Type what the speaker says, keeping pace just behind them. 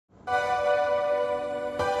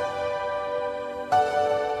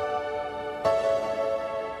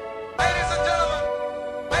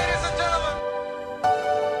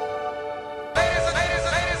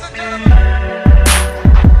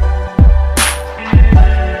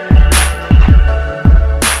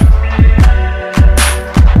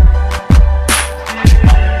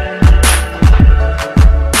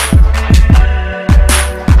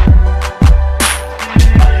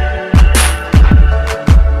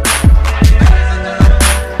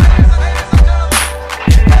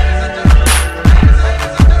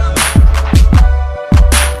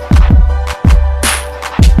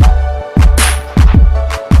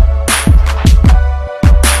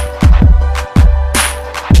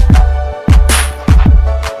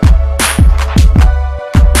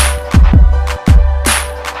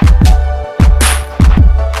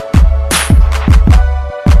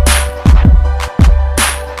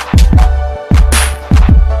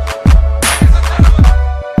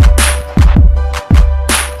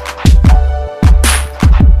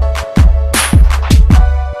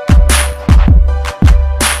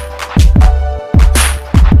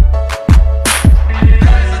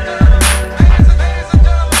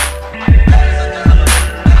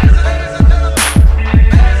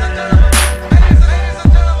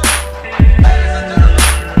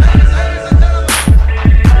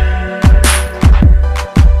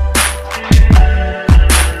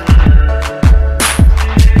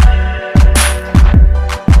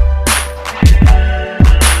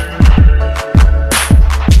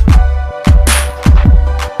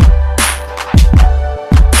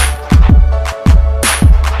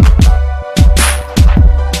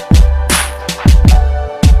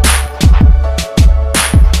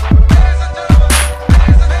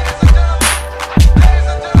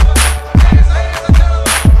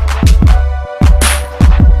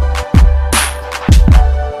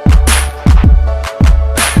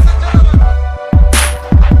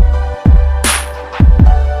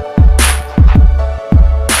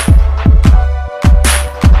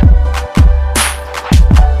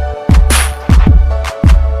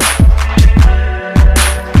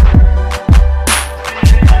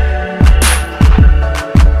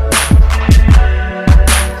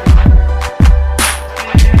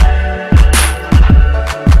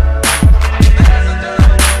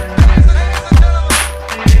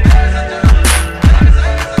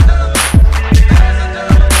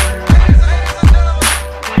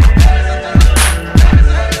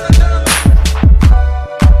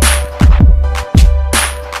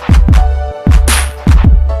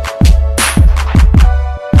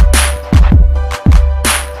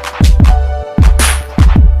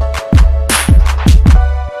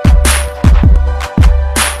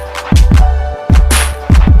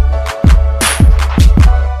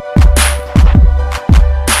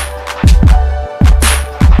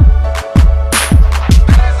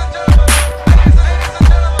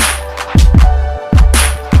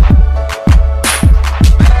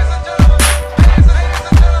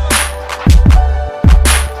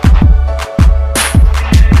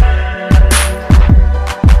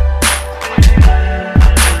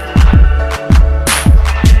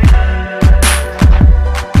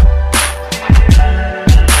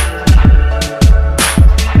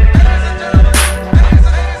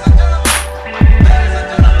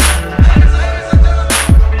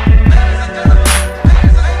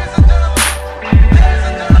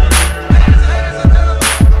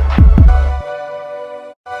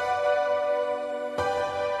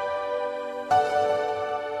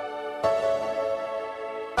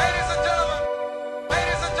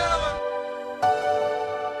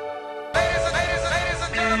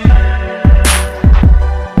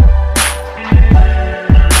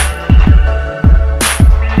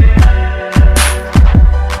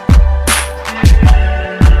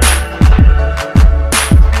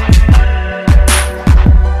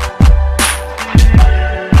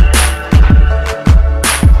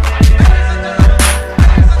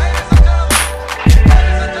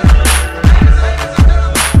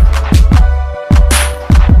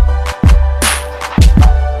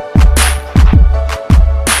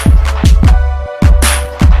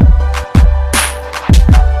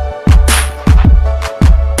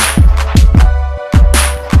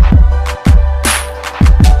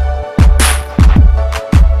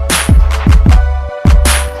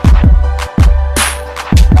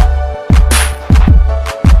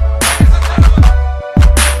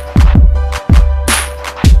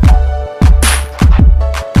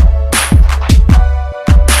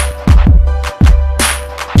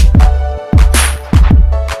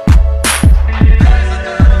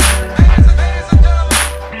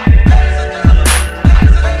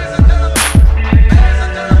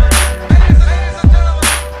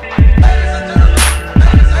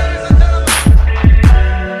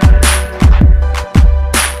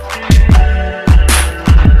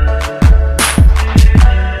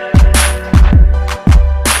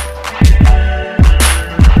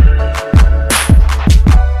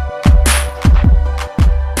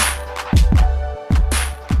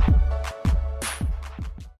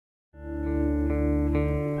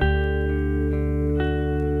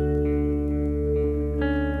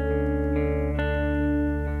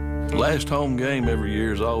last home game every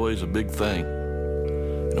year is always a big thing.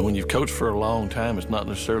 And when you've coached for a long time, it's not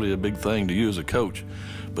necessarily a big thing to you as a coach,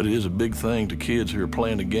 but it is a big thing to kids who are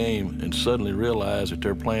playing a game and suddenly realize that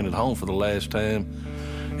they're playing at home for the last time.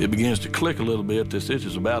 It begins to click a little bit. This itch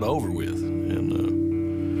is about over with.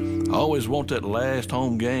 And I always want that last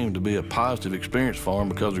home game to be a positive experience for them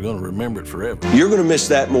because they're going to remember it forever. You're going to miss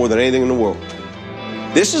that more than anything in the world.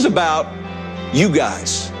 This is about you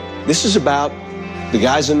guys. This is about the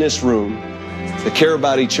guys in this room that care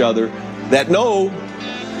about each other, that know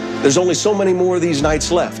there's only so many more of these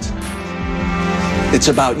nights left. It's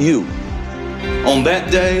about you. On that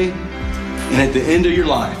day and at the end of your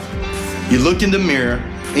life, you look in the mirror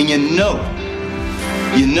and you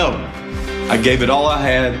know, I gave it all I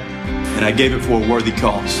had and I gave it for a worthy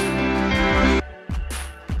cause.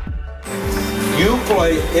 You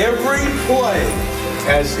play every play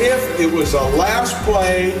as if it was the last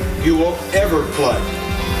play you will ever play.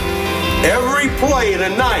 Every play in a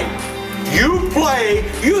night, you play,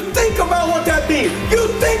 you think about what that means. You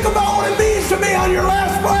think about what it means to me on your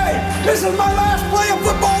last play. This is my last play of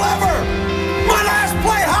football ever. My last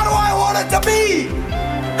play, how do I want it to be?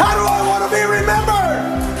 How do I want to be remembered?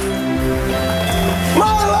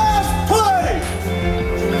 My last play.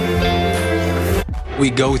 We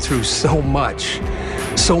go through so much,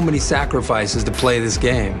 so many sacrifices to play this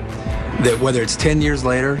game, that whether it's 10 years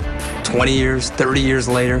later, 20 years, 30 years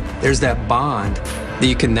later, there's that bond that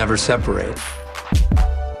you can never separate.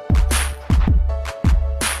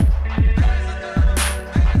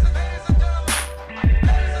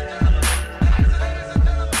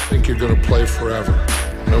 I think you're going to play forever.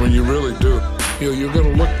 I mean, you really do. You're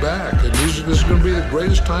going to look back, and this is going to be the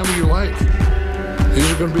greatest time of your life.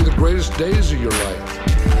 These are going to be the greatest days of your life.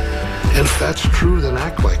 And if that's true, then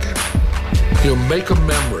act like it. Make a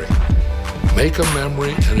memory. Make a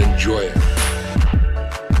memory and enjoy it.